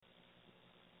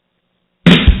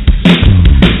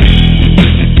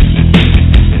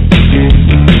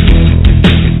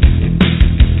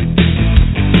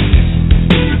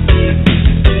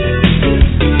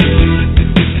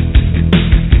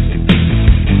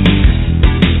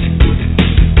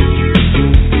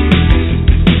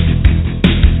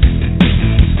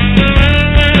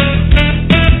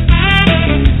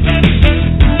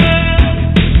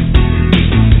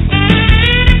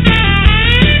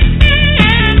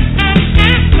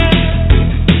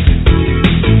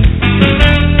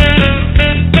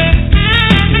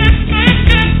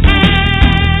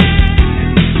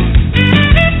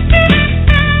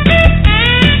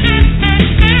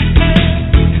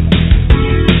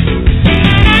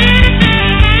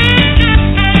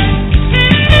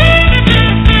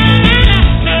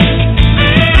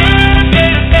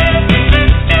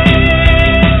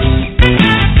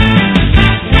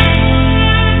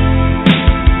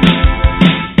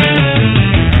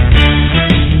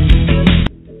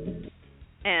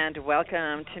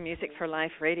welcome to Music for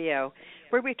Life Radio,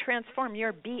 where we transform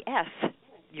your BS,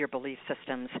 your belief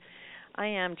systems. I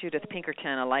am Judith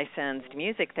Pinkerton, a licensed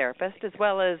music therapist, as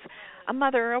well as a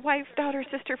mother, a wife, daughter,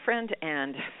 sister, friend,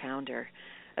 and founder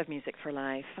of Music for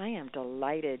Life. I am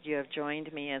delighted you have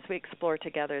joined me as we explore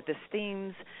together this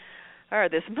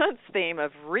month's theme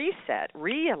of reset,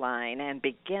 realign, and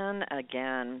begin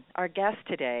again. Our guest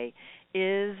today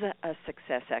is a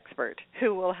success expert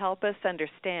who will help us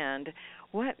understand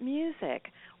what music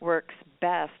works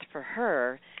best for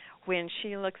her when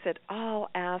she looks at all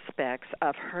aspects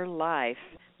of her life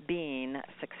being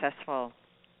successful.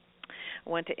 I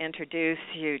want to introduce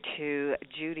you to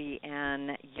Judy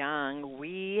Ann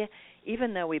Young.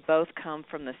 Even though we both come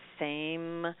from the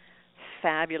same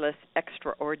fabulous,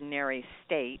 extraordinary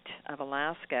state of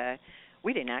Alaska,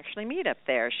 we didn't actually meet up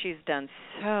there. She's done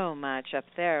so much up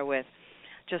there with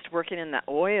just working in the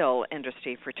oil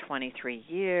industry for 23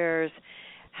 years,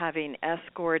 having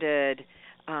escorted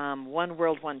One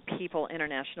World, One People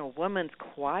International Women's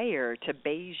Choir to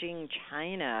Beijing,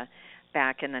 China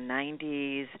back in the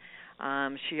 90s.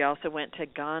 She also went to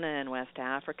Ghana and West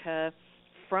Africa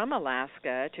from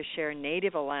Alaska to share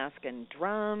Native Alaskan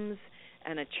drums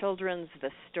and a children's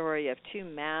The Story of Two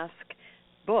Mask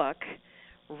book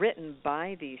written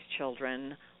by these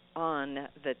children on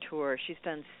the tour. She's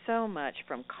done so much,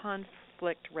 from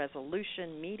conflict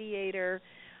resolution mediator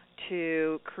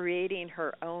to creating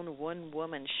her own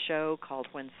one-woman show called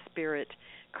When Spirit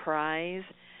Cries.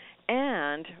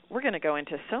 And we're going to go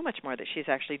into so much more that she's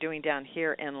actually doing down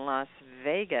here in Las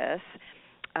Vegas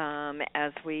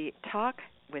as we talk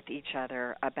with each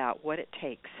other about what it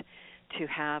takes to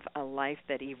have a life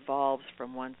that evolves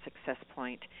from one success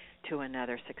point to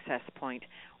another success point.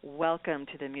 Welcome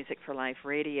to the Music for Life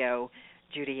Radio,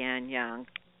 Judy Ann Young.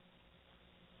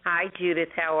 Hi, Judith.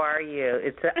 How are you?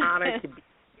 It's an honor to be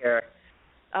here.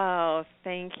 Oh,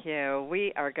 thank you.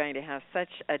 We are going to have such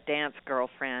a dance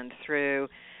girlfriend through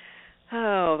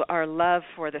our love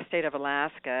for the state of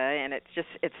Alaska, and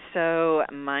it's so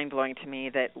mind-blowing to me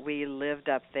that we lived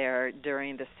up there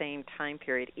during the same time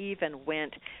period, even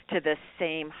went to the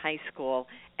same high school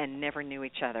and never knew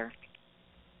each other.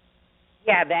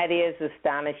 Yeah, that is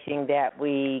astonishing that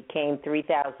we came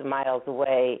 3,000 miles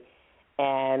away,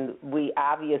 and we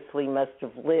obviously must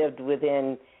have lived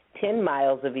within 10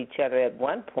 miles of each other at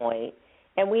one point,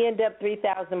 and we end up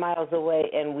 3,000 miles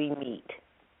away and we meet.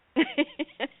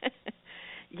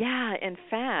 Yeah, in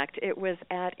fact, it was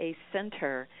at a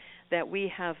center that we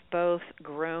have both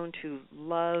grown to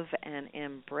love and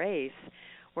embrace,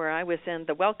 where I was in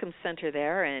the Welcome Center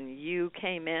there, and you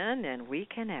came in, and we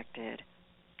connected.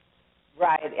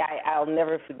 Right. I'll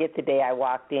never forget the day I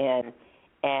walked in,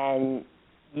 and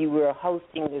you were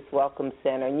hosting this Welcome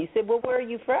Center, and you said, well, where are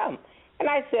you from? And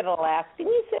I said, Alaska. And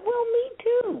you said, well, me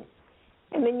too.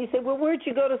 And then you said, well, where'd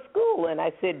you go to school? And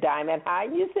I said, Diamond High.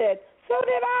 And you said, so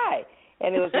did I.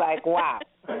 And it was like, wow.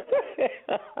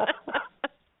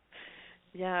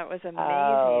 Yeah, it was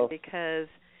amazing because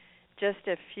just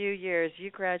a few years, you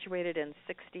graduated in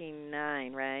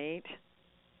 69, right?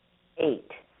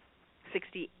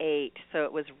 68. So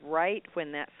it was right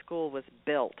when that school was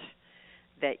built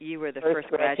that you were the first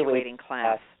graduating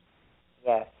class.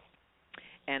 Yes.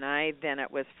 And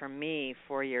it was for me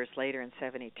 4 years later in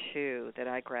 72 that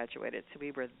I graduated. So we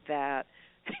were that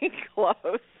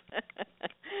close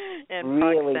in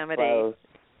really proximity. Close.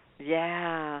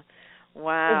 Yeah.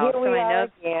 Wow. Well, here we are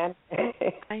again.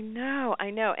 I know.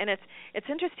 And it's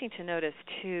interesting to notice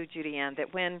too, Judy Ann,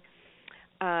 that when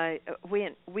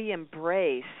we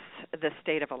embrace the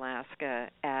state of Alaska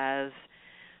as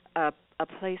a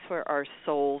place where our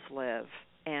souls live.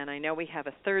 And I know we have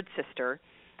a third sister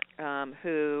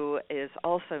who is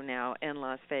also now in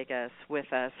Las Vegas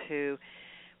with us, who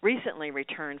recently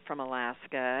returned from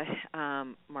Alaska,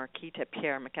 Marquita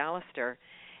Pierre McAllister.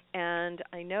 And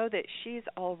I know that she's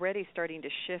already starting to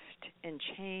shift and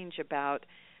change about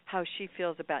how she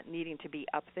feels about needing to be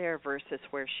up there versus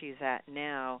where she's at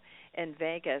now in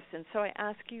Vegas. And so I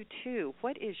ask you, too,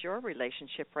 what is your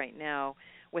relationship right now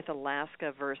with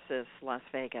Alaska versus Las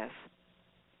Vegas?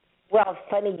 Well,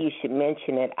 funny you should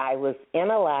mention it. I was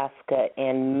in Alaska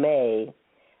in May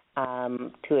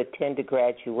to attend a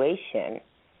graduation,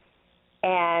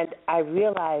 and I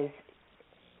realized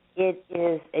it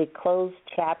is a closed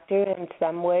chapter in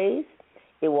some ways.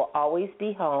 It will always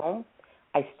be home.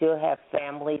 I still have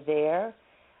family there,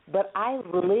 but I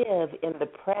live in the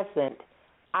present.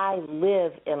 I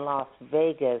live in Las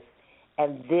Vegas,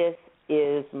 and this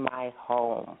is my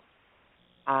home.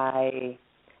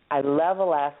 I love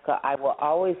Alaska. I will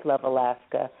always love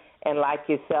Alaska. And like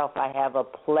yourself, I have a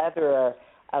plethora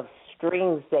of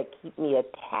strings that keep me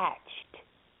attached.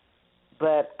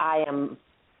 But I am,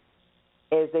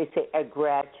 as they say, a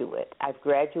graduate. I've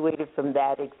graduated from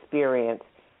that experience,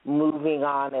 moving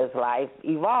on as life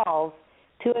evolves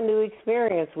to a new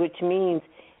experience, which means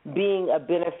being a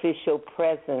beneficial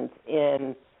presence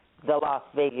in the Las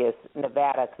Vegas,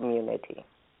 Nevada community.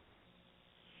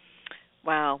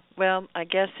 Wow. Well, I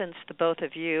guess since the both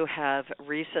of you have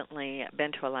recently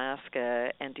been to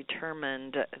Alaska and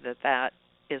determined that that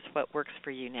is what works for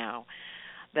you now,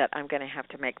 that I'm going to have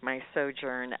to make my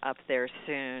sojourn up there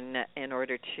soon in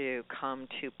order to come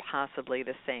to possibly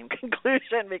the same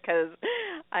conclusion, because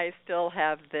I still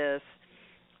have this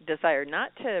desire not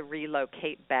to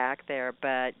relocate back there,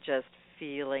 but just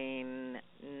feeling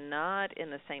not in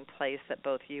the same place that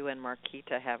both you and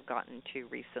Marquita have gotten to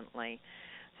recently.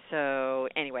 So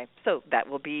anyway, so that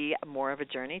will be more of a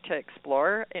journey to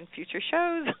explore in future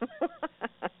shows.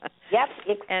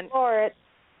 Yep, explore it.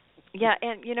 Yeah,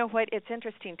 and you know what? It's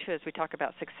interesting, too, as we talk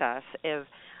about success, is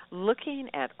looking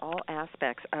at all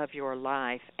aspects of your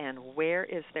life and where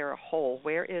is there a hole,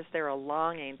 where is there a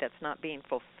longing that's not being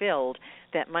fulfilled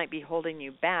that might be holding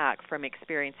you back from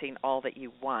experiencing all that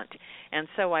you want. And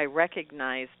so I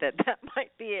recognize that that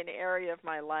might be an area of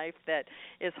my life that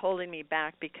is holding me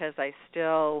back because I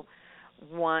still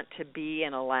want to be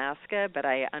in Alaska, but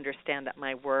I understand that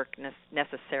my work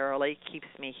necessarily keeps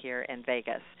me here in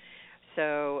Vegas.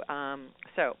 So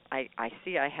I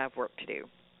see I have work to do.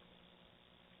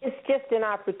 It's just an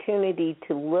opportunity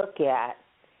to look at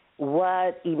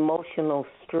what emotional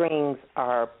strings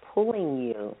are pulling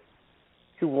you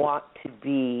to want to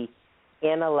be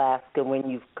in Alaska when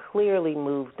you've clearly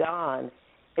moved on.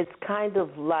 It's kind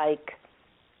of like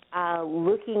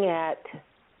looking at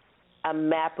a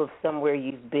map of somewhere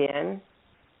you've been,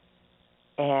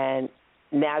 and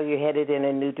now you're headed in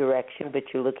a new direction, but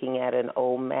you're looking at an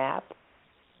old map.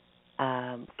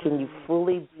 Can you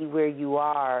fully be where you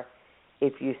are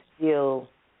if you're still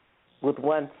with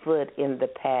one foot in the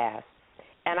past?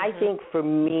 And I think for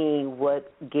me,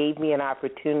 what gave me an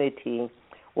opportunity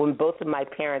when both of my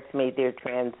parents made their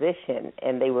transition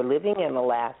and they were living in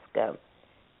Alaska,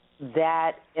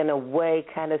 that in a way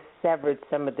kind of severed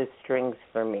some of the strings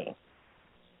for me.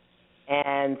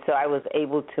 And so I was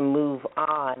able to move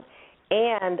on.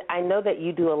 And I know that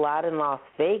you do a lot in Las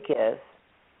Vegas,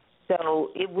 so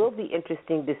it will be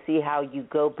interesting to see how you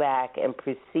go back and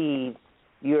perceive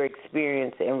your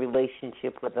experience and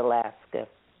relationship with Alaska.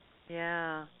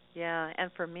 Yeah.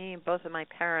 And for me, both of my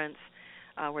parents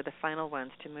were the final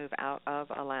ones to move out of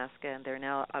Alaska, and they're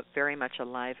now very much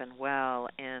alive and well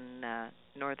in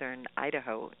northern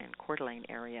Idaho and Coeur d'Alene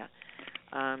area.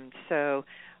 So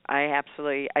I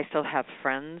still have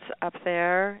friends up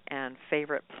there and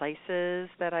favorite places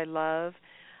that I love.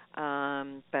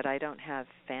 But I don't have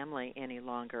family any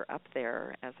longer up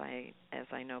there, as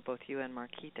I know both you and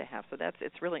Marquita have. So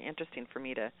it's really interesting for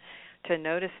me to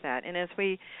notice that. And as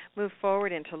we move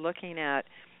forward into looking at,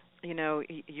 you know,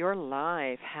 your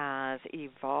life has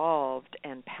evolved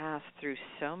and passed through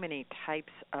so many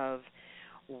types of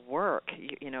work,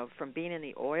 you know, from being in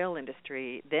the oil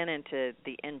industry, then into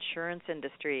the insurance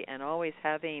industry, and always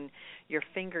having your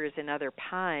fingers in other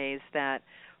pies that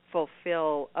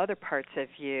fulfill other parts of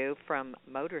you, from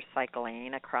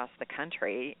motorcycling across the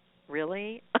country,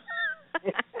 really,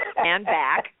 and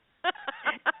back.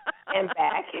 And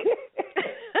back.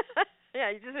 Yeah,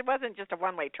 it wasn't just a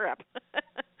one-way trip.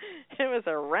 It was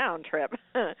a round trip.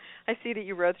 I see that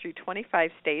you rode through 25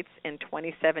 states in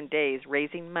 27 days,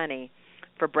 raising money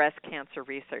for breast cancer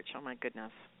research. Oh, my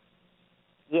goodness.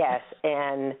 Yes,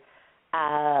 and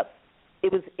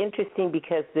it was interesting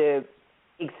because the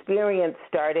experience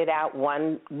started out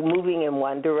moving in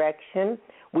one direction.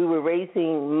 We were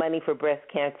raising money for breast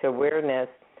cancer awareness,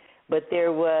 but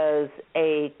there was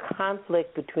a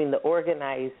conflict between the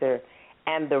organizer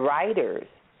and the writers.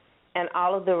 And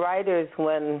all of the writers,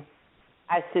 when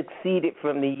I succeeded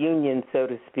from the union, so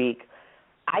to speak,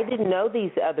 I didn't know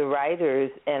these other writers,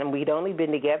 and we'd only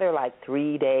been together like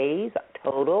 3 days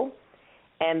total,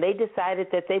 and they decided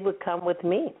that they would come with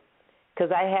me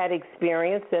because I had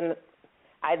experience and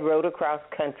I'd rode across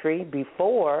country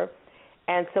before,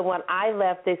 and so when I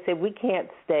left, they said, we can't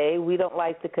stay, we don't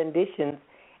like the conditions,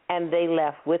 and they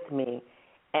left with me.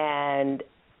 And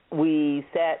we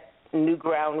set new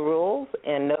ground rules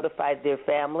and notified their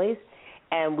families,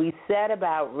 and we set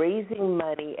about raising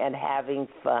money and having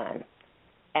fun.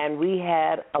 And we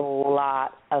had a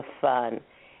lot of fun.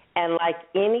 And like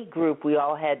any group, we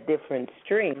all had different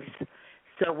strengths.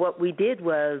 So what we did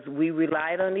was we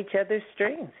relied on each other's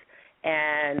strengths.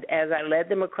 And as I led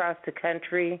them across the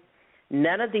country,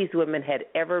 None of these women had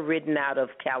ever ridden out of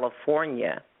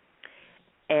California.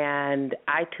 And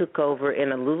I took over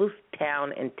in a little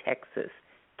town in Texas,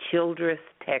 Childress,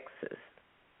 Texas.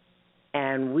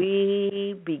 And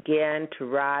we began to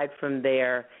ride from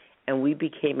there, and we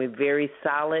became a very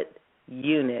solid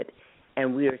unit,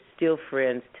 and we are still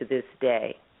friends to this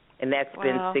day. And that's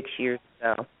been 6 years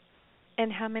ago.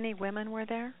 And how many women were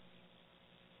there?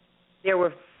 There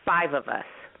were 5 of us.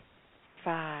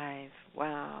 5.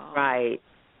 Wow. Right.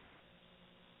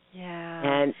 Yeah.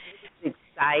 And it was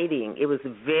exciting. It was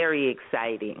very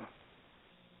exciting.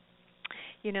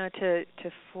 You know, to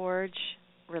forge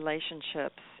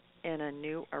relationships in a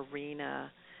new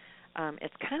arena,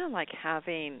 it's kind of like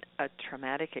having a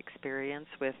traumatic experience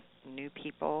with new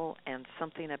people, and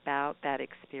something about that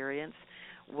experience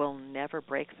will never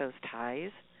break those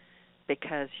ties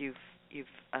because you've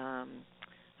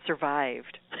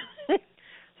survived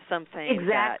something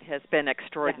that has been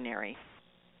extraordinary.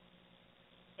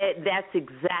 That's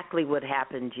exactly what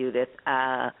happened, Judith.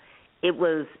 It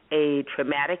was a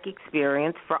traumatic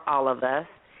experience for all of us,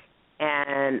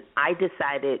 and I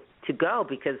decided to go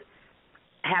because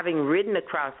having ridden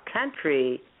across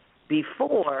country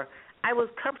before, I was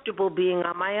comfortable being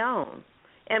on my own.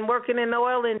 And working in the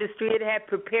oil industry, it had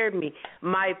prepared me.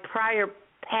 My prior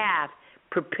path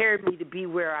prepared me to be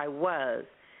where I was.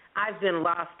 I've been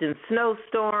lost in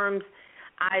snowstorms.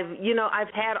 I've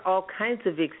had all kinds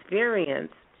of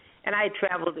experience. And I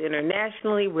traveled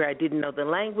internationally where I didn't know the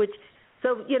language.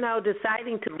 So,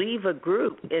 deciding to leave a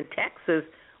group in Texas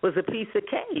was a piece of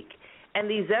cake. And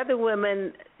these other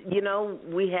women,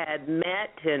 we had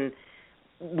met and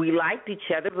we liked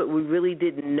each other, but we really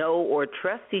didn't know or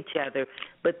trust each other.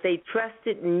 But they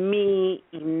trusted me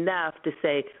enough to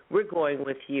say, we're going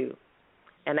with you.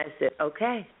 And I said,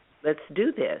 okay, let's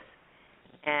do this.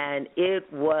 And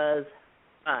it was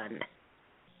fun.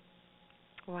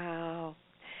 Wow.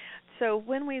 So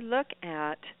when we look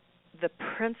at the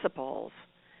principles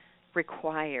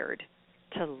required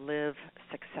to live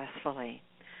successfully,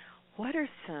 what are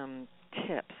some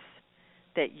tips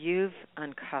that you've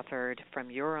uncovered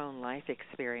from your own life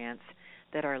experience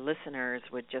that our listeners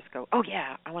would just go, oh,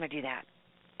 yeah, I want to do that.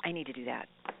 I need to do that?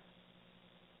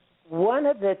 One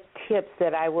of the tips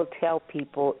that I will tell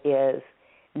people is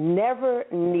never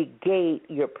negate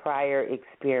your prior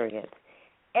experience.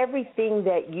 Everything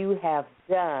that you have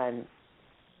done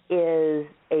is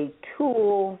a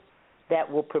tool that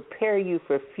will prepare you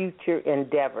for future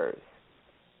endeavors.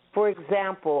 For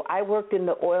example, I worked in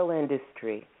the oil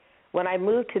industry. When I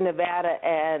moved to Nevada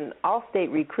and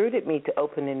Allstate recruited me to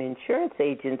open an insurance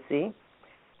agency,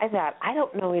 I thought, I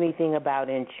don't know anything about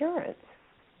insurance.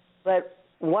 But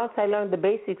once I learned the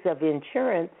basics of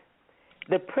insurance,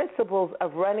 the principles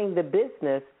of running the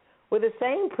business were the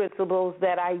same principles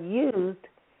that I used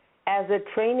as a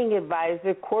training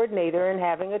advisor, coordinator, and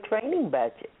having a training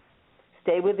budget.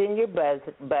 Stay within your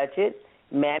budget,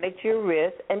 manage your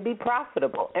risk, and be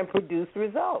profitable and produce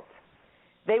results.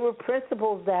 They were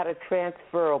principles that are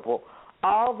transferable.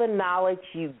 All the knowledge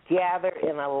you gather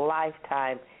in a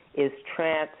lifetime is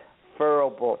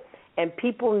transferable, and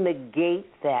people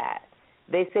negate that.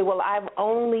 They say, well, I've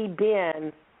only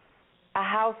been a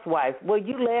housewife. Well,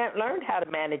 you learned how to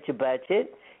manage a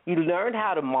budget. You learned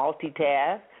how to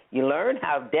multitask. You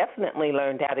definitely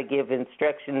learned how to give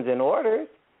instructions and orders.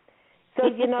 So,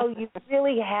 you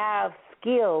really have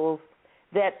skills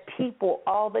that people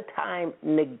all the time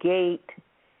negate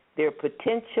their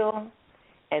potential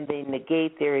and they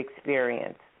negate their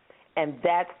experience. And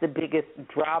that's the biggest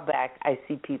drawback I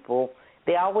see people.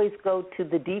 They always go to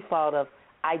the default of,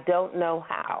 I don't know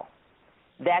how.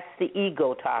 That's the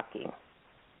ego talking.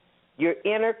 Your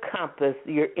inner compass,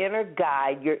 your inner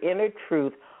guide, your inner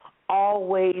truth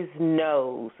always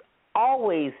knows.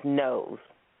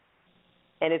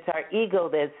 And it's our ego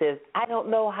that says, I don't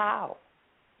know how.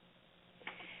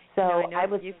 So I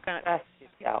would trust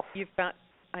yourself.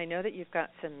 I know that you've got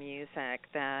some music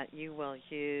that you will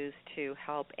use to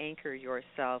help anchor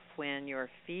yourself when you're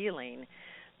feeling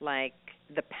like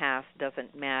the past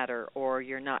doesn't matter or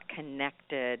you're not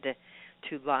connected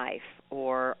to life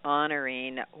or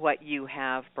honoring what you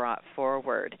have brought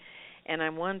forward. And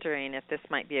I'm wondering if this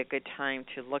might be a good time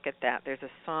to look at that. There's a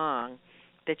song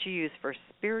that you use for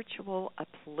spiritual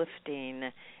uplifting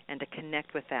and to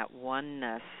connect with that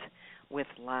oneness with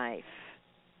life.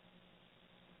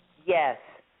 Yes.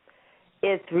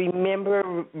 It's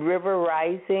Remember River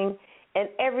Rising. And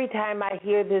every time I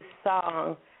hear this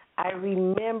song, I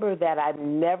remember that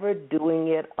I'm never doing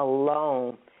it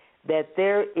alone, that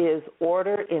there is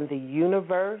order in the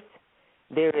universe,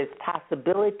 there is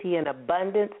possibility and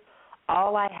abundance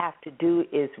all I have to do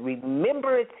is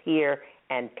remember it's here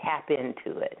and tap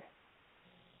into it.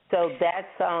 So that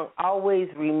song always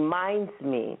reminds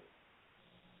me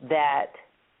that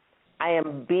I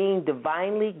am being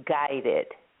divinely guided,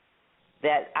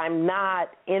 that I'm not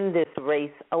in this race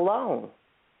alone.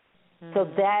 Mm-hmm. So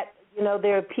that,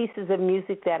 there are pieces of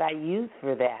music that I use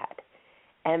for that,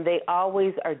 and they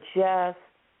always are just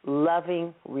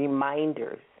loving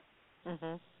reminders.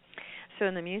 Mm-hmm. So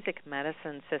in the music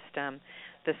medicine system,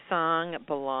 the song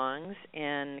belongs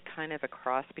in kind of a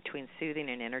cross between soothing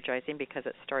and energizing, because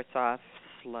it starts off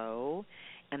slow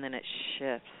and then it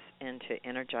shifts into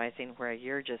energizing, where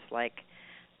you're just like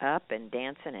up and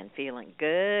dancing and feeling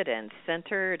good and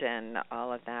centered and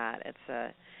all of that. It's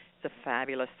a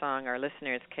fabulous song. Our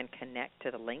listeners can connect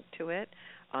to the link to it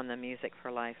on the Music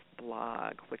for Life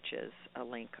blog, which is a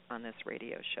link on this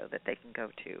radio show that they can go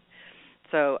to.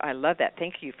 So I love that.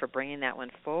 Thank you for bringing that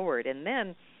one forward. And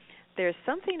then there's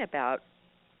something about,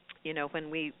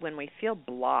 when we feel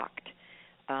blocked,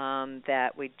 that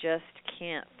we just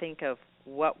can't think of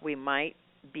what we might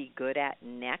be good at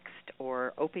next,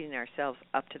 or opening ourselves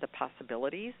up to the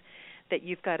possibilities, that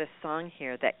you've got a song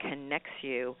here that connects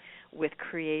you with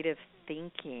creative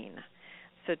thinking.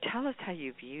 So tell us how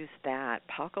you've used that,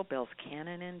 Pachelbel's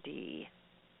Canon in D.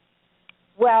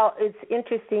 Well, it's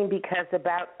interesting because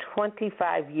about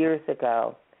 25 years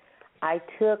ago, I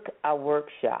took a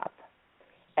workshop,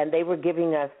 and they were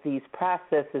giving us these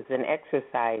processes and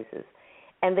exercises,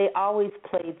 and they always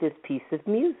played this piece of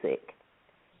music.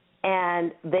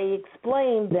 And they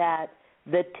explained that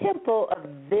the tempo of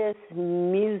this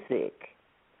music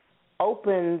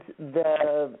opens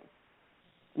the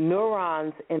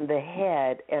neurons in the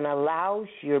head and allows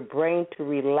your brain to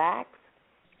relax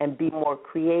and be more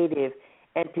creative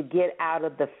and to get out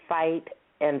of the fight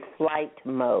and flight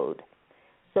mode.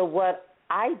 So what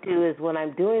I do is, when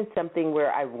I'm doing something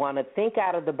where I want to think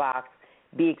out of the box,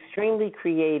 be extremely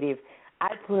creative,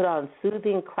 I put on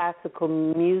soothing classical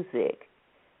music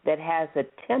that has a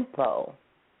tempo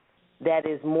that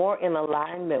is more in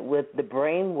alignment with the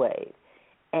brain wave.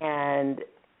 And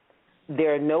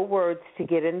there are no words to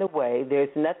get in the way. There's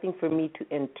nothing for me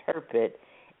to interpret.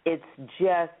 It's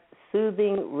just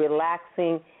soothing,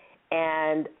 relaxing,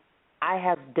 and I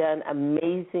have done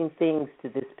amazing things to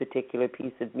this particular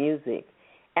piece of music.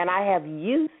 And I have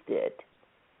used it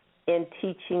in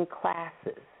teaching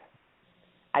classes.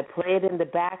 I play it in the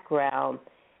background,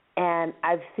 and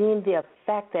I've seen the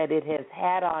effect that it has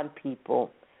had on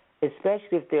people,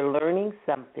 especially if they're learning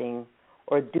something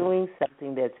or doing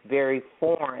something that's very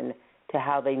foreign to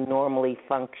how they normally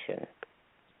function.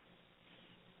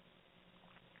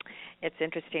 It's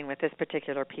interesting with this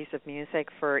particular piece of music,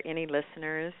 for any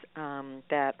listeners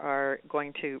that are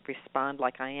going to respond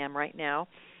like I am right now.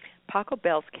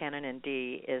 Pachelbel's Canon in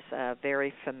D is a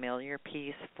very familiar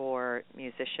piece for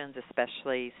musicians,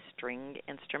 especially string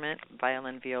instrument,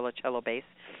 violin, viola, cello, bass,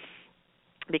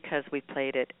 because we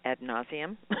played it ad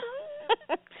nauseum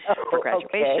for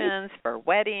graduations, for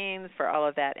weddings, for all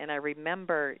of that. And I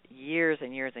remember years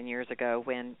and years and years ago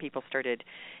when people started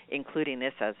including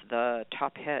this as the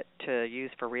top hit to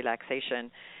use for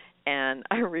relaxation. And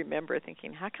I remember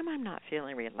thinking, how come I'm not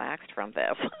feeling relaxed from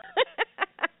this?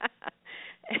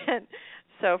 And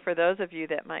so for those of you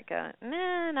that might go,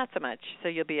 nah, not so much, so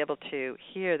you'll be able to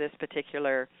hear this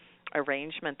particular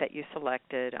arrangement that you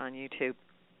selected on YouTube,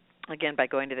 again, by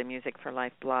going to the Music for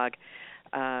Life blog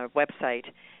website,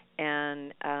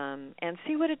 and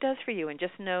see what it does for you. And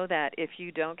just know that if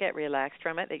you don't get relaxed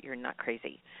from it, that you're not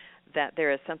crazy, that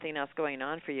there is something else going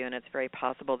on for you, and it's very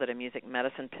possible that a music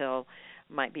medicine pill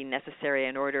might be necessary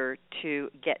in order to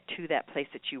get to that place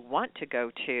that you want to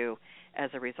go to as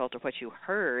a result of what you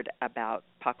heard about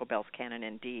Pachelbel's Canon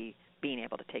in D being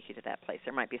able to take you to that place.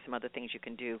 There might be some other things you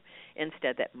can do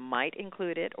instead that might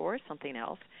include it, or something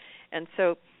else. And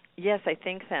so, yes, I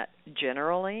think that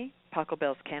generally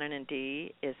Pachelbel's Canon in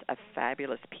D is a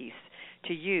fabulous piece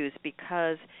to use,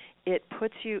 because it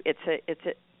puts you, it's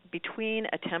between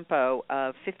a tempo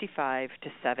of 55 to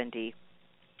 70,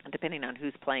 depending on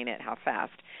who's playing it, how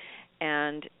fast.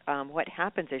 And what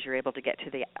happens is you're able to get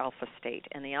to the alpha state,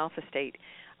 and the alpha state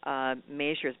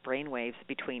measures brain waves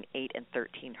between 8 and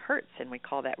 13 hertz, and we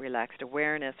call that relaxed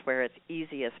awareness, where it's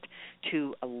easiest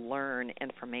to learn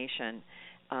information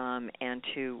and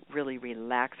to really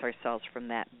relax ourselves from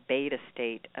that beta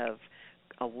state of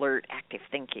alert, active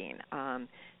thinking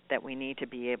that we need to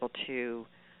be able to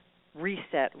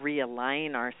reset,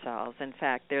 realign ourselves. In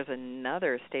fact, there's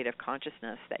another state of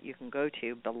consciousness that you can go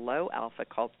to below alpha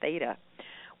called theta,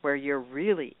 where you're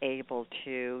really able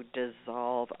to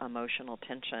dissolve emotional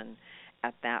tension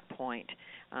at that point.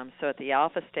 So at the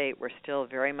alpha state, we're still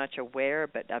very much aware,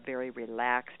 but a very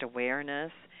relaxed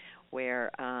awareness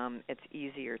where it's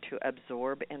easier to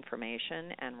absorb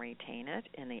information and retain it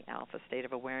in the alpha state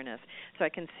of awareness. So I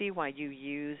can see why you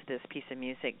use this piece of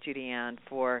music, Judy Ann,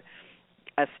 for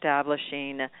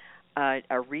establishing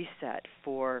a reset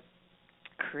for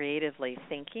creatively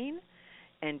thinking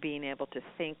and being able to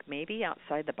think maybe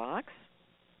outside the box.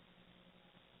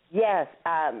 Yes.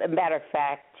 A matter of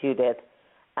fact, Judith,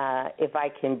 if I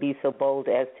can be so bold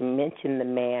as to mention the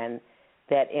man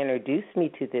that introduced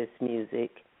me to this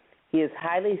music, he is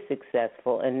highly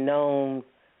successful and known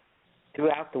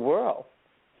throughout the world.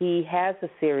 He has a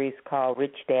series called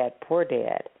Rich Dad, Poor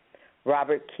Dad.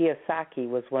 Robert Kiyosaki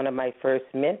was one of my first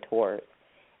mentors,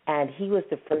 and he was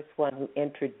the first one who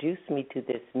introduced me to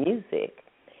this music.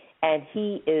 And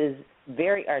he is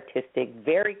very artistic,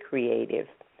 very creative.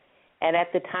 And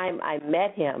at the time I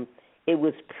met him, it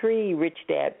was pre-Rich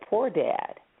Dad, Poor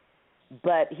Dad,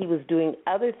 but he was doing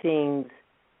other things.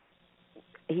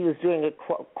 He was doing a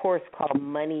course called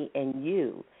Money and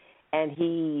You, and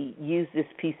he used this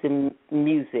piece of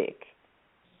music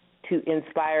to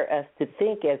inspire us to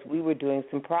think as we were doing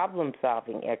some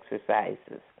problem-solving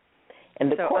exercises.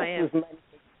 And the course was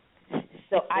Money.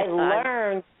 So I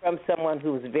learned from someone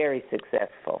who was very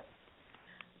successful.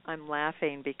 I'm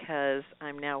laughing because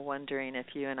I'm now wondering if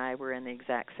you and I were in the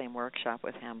exact same workshop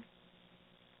with him.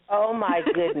 Oh my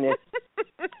goodness.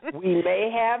 We may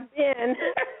have been.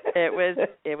 It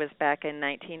was back in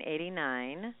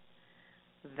 1989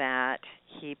 that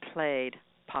he played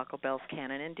Pachelbel's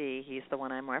Canon in D. He's the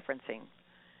one I'm referencing.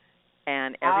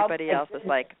 And everybody else was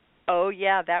like, "Oh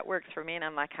yeah, that works for me." And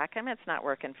I'm like, "How come it's not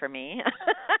working for me?"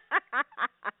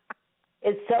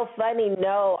 It's so funny.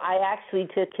 No, I actually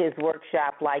took his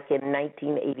workshop like in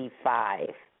 1985.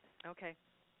 Okay.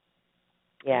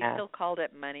 Yeah. He still called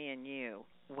it Money and You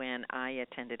when I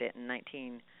attended it in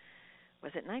 19.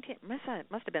 Was it 19? Must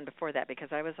have been before that because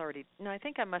I was already. No, I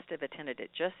think I must have attended it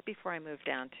just before I moved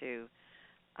down to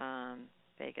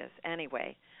Vegas.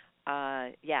 Anyway,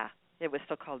 yeah, it was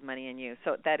still called Money and You.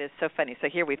 So that is so funny. So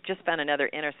here we've just found another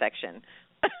intersection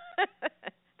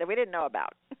that we didn't know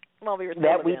about. Well, we were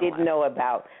that we didn't know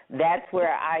about. That's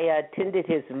where I attended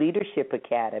his Leadership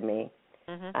Academy,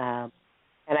 and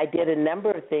I did a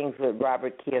number of things with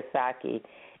Robert Kiyosaki,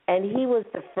 and he was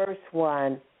the first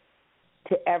one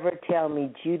to ever tell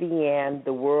me, Judy Ann,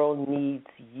 the world needs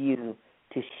you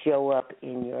to show up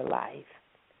in your life.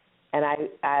 And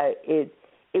it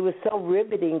was so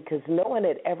riveting because no one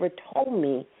had ever told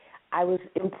me I was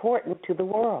important to the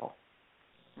world.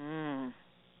 Mm.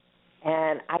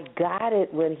 And I got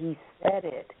it when he said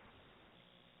it.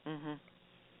 Mhm.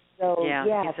 So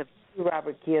yeah,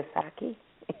 Robert Kiyosaki.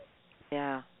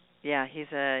 yeah, he's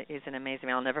an amazing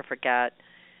man. I'll never forget,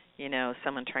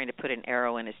 someone trying to put an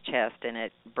arrow in his chest and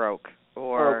it broke,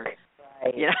 or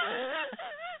right. Yeah.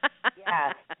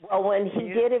 Well, when he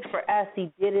did it for us,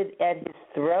 he did it at his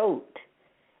throat,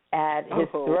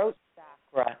 throat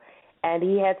chakra, and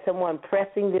he had someone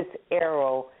pressing this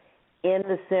arrow in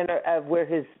the center of where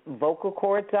his vocal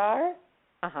cords are,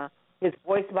 his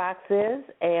voice box is,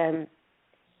 and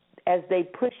as they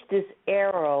pushed this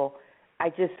arrow, I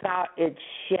just saw it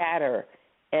shatter,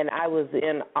 and I was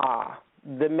in awe.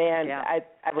 The man, I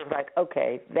was like,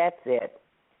 okay, that's it.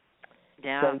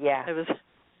 Yeah, so, yeah. It was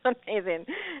amazing.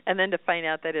 And then to find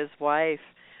out that his wife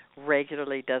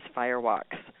regularly does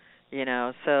firewalks,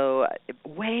 so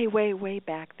way, way, way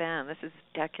back then, this is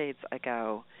decades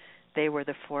ago, they were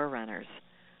the forerunners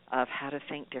of how to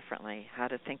think differently, how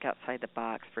to think outside the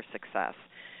box for success.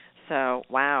 So,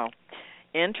 wow,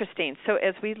 interesting. So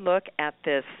as we look at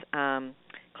this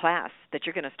class that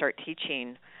you're going to start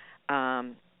teaching,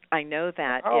 I know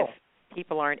that if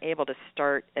people aren't able to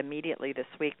start immediately this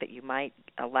week, that you might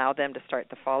allow them to start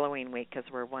the following week because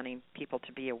we're wanting people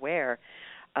to be aware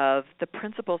of the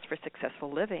principles for successful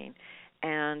living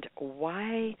and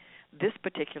why this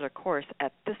particular course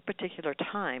at this particular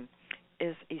time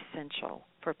is essential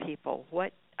for people.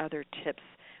 What other tips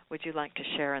would you like to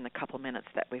share in the couple minutes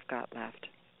that we've got left?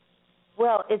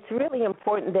 Well, it's really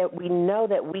important that we know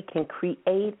that we can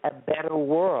create a better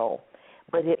world,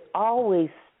 but it always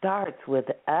starts with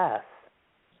us.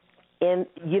 And,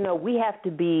 we have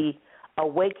to be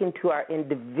awakened to our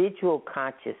individual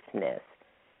consciousness.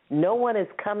 No one is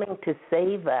coming to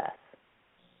save us.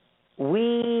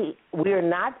 We are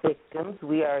not victims.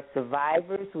 We are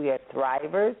survivors. We are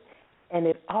thrivers. And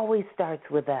it always starts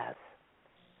with us.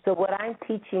 So what I'm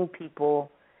teaching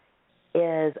people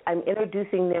is I'm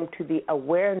introducing them to the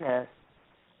awareness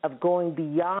of going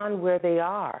beyond where they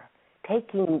are,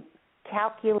 taking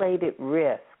calculated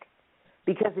risk.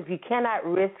 Because if you cannot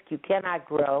risk, you cannot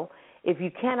grow. If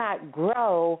you cannot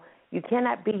grow, you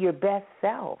cannot be your best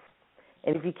self.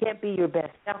 And if you can't be your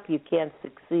best self, you can't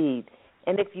succeed.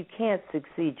 And if you can't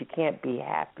succeed, you can't be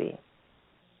happy.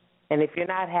 And if you're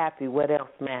not happy, what else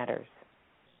matters?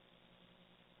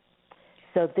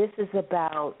 So this is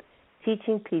about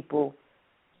teaching people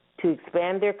to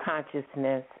expand their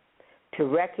consciousness, to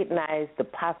recognize the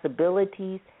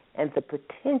possibilities and the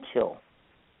potential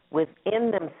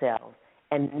within themselves,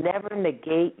 and never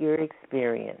negate your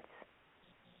experience.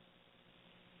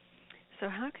 So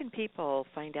how can people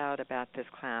find out about this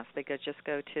class? They just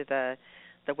go to the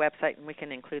website, and we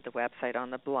can include the website on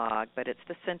the blog, but it's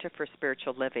the Center for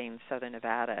Spiritual Living, Southern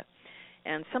Nevada.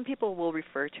 And some people will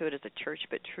refer to it as a church,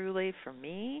 but truly, for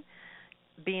me,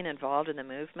 being involved in the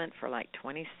movement for like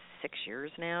 26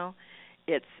 years now,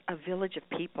 it's a village of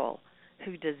people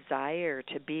who desire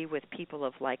to be with people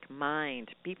of like mind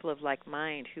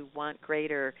who want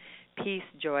greater peace,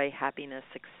 joy, happiness,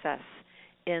 success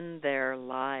in their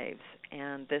lives.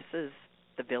 And this is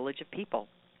the village of people.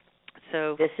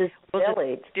 So this is we'll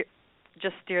village.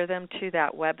 Just steer them to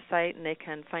that website, and they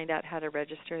can find out how to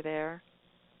register there.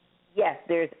 Yes,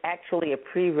 there's actually a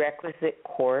prerequisite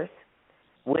course,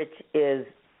 which is,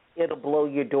 it'll blow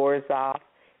your doors off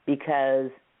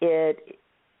because it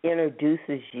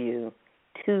introduces you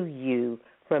to you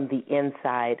from the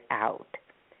inside out.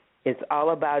 It's all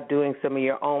about doing some of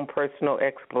your own personal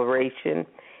exploration,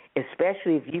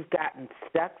 especially if you've gotten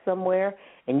stuck somewhere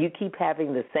and you keep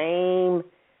having the same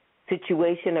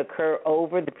situation occur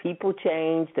over. The people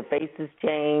change, the faces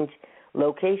change,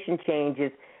 location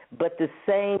changes, but the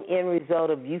same end result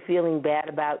of you feeling bad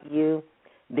about you.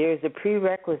 There's a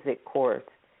prerequisite course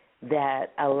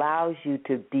that allows you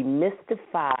to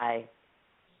demystify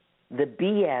the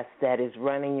BS that is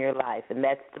running your life, and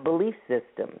that's the belief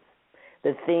systems,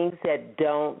 the things that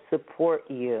don't support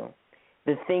you,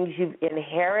 the things you've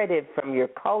inherited from your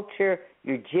culture,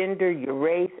 your gender, your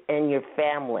race, and your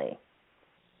family.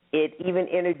 It even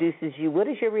introduces you, what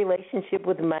is your relationship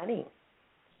with money?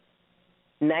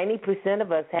 90%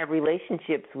 of us have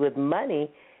relationships with money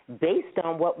based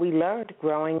on what we learned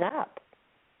growing up.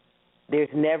 There's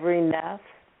never enough.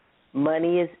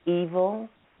 Money is evil.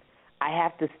 I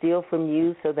have to steal from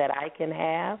you so that I can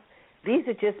have. These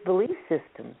are just belief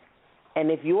systems.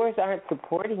 And if yours aren't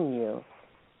supporting you,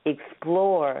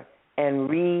 explore and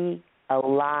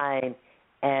realign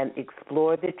and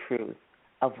explore the truth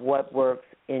of what works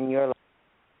in your life.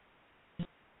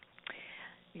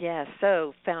 Yes,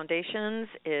 so Foundations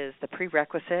is the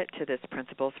prerequisite to this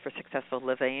Principles for Successful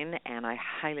Living, and I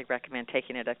highly recommend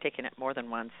taking it. I've taken it more than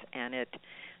once, and it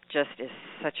just is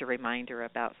such a reminder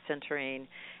about centering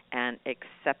and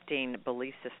accepting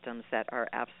belief systems that are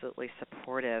absolutely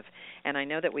supportive. And I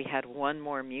know that we had one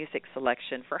more music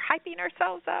selection for hyping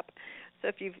ourselves up. So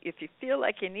if you feel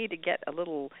like you need to get a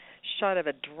little shot of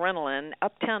adrenaline,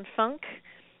 Uptown Funk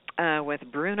with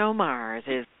Bruno Mars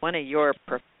is one of your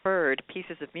preferred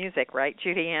pieces of music, right,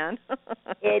 Judy Ann?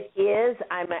 It is.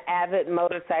 I'm an avid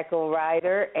motorcycle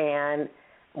rider, and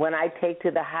when I take to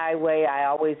the highway, I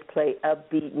always play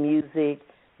upbeat music.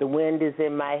 The wind is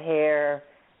in my hair.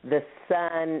 The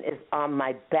sun is on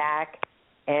my back,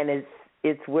 and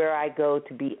it's where I go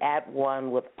to be at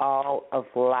one with all of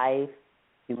life,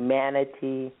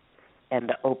 humanity, and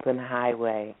the open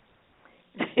highway.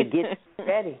 It gets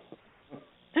ready.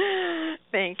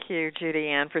 Thank you, Judy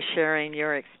Ann, for sharing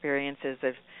your experiences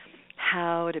of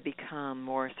how to become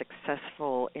more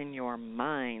successful in your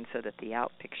mind so that the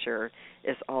out picture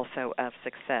is also of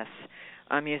success.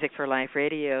 On Music for Life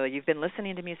Radio, you've been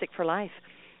listening to Music for Life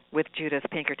with Judith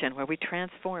Pinkerton, where we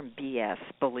transform BS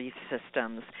belief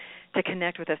systems. To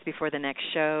connect with us before the next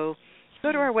show,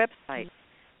 go to our website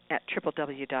at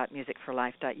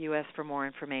www.musicforlife.us for more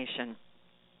information.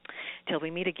 Till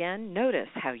we meet again, notice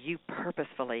how you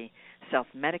purposefully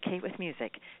self-medicate with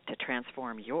music to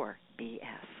transform your BS.